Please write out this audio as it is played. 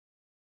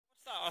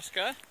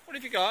Oscar? What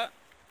have you got?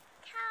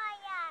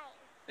 Caroline.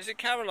 Is it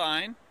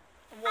Caroline?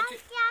 And what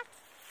Just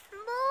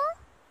more?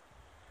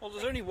 Well,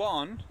 there's only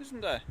one,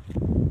 isn't there?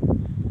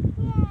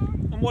 Yeah.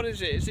 And what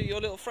is it? Is it your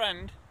little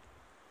friend?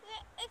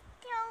 Yeah, it's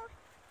called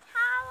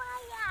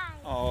Caroline.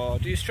 Oh,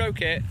 do you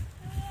stroke it?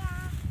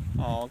 Yeah.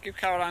 Oh, give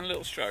Caroline a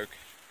little stroke.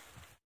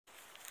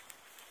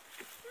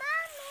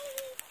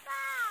 Mommy,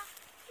 Papa,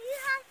 you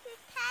have to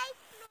take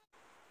me.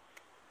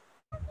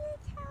 Love you,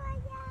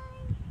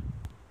 Caroline.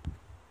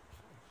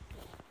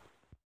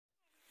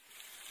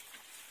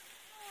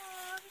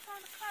 Oh, have you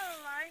found a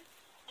Caroline?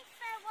 It's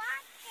for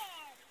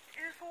walking.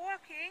 Is it for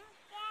walking?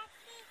 Yeah,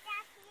 see,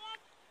 that's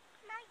it.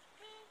 Must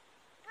be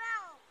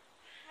broke.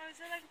 Oh, is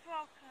it like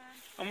broken?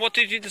 And what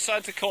did you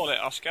decide to call it,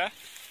 Oscar?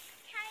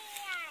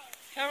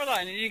 Caroline.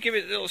 Caroline, and you give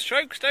it little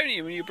strokes, don't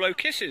you, when you blow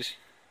kisses?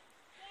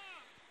 Yeah.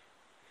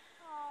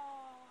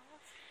 Oh,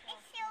 that's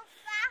It's so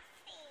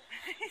fluffy.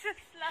 He's a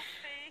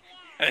fluffy.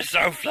 Yeah. It's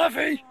so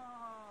fluffy.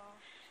 Oh.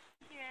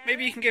 Yeah.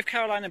 Maybe you can give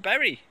Caroline a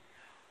berry.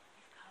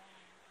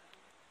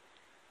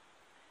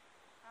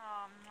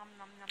 Oh, nom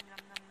nom nom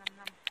nom nom nom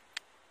nom.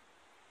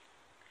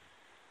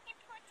 They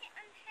put it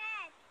on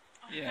head.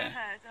 Oh, Yeah. her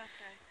head,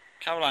 okay.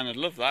 Caroline would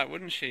love that,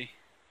 wouldn't she?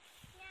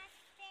 Not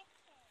sticky.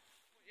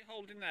 What are you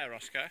holding there,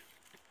 Oscar?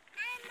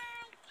 I'm a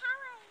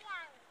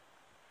Caroline.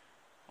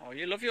 Oh,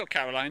 you love your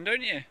Caroline,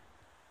 don't you?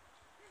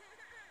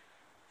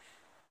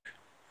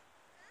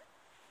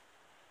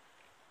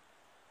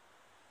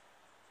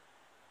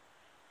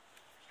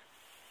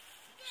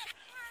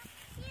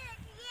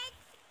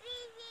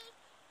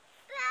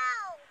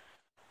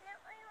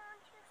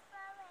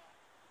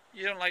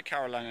 You don't like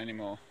Caroline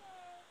anymore?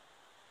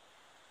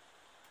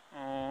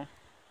 Oh,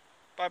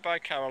 bye-bye,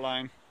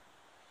 Caroline.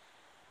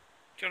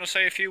 Do you want to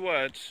say a few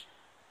words?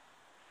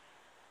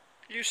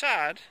 Are you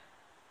sad?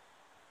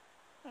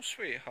 Oh,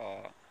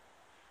 sweetheart.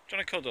 Do you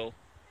want a cuddle?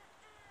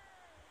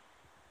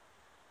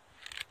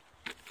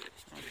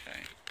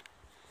 Okay.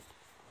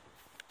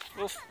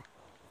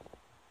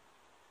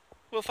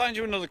 We'll find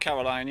you another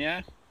Caroline,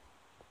 yeah?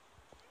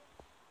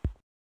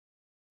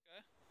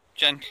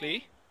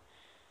 Gently.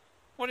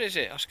 What is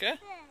it, Oscar?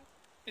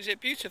 Is it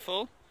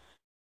beautiful?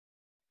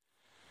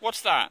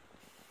 What's that?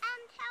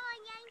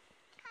 Caroline,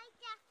 take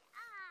that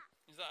up.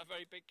 Is that a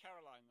very big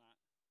Caroline, that?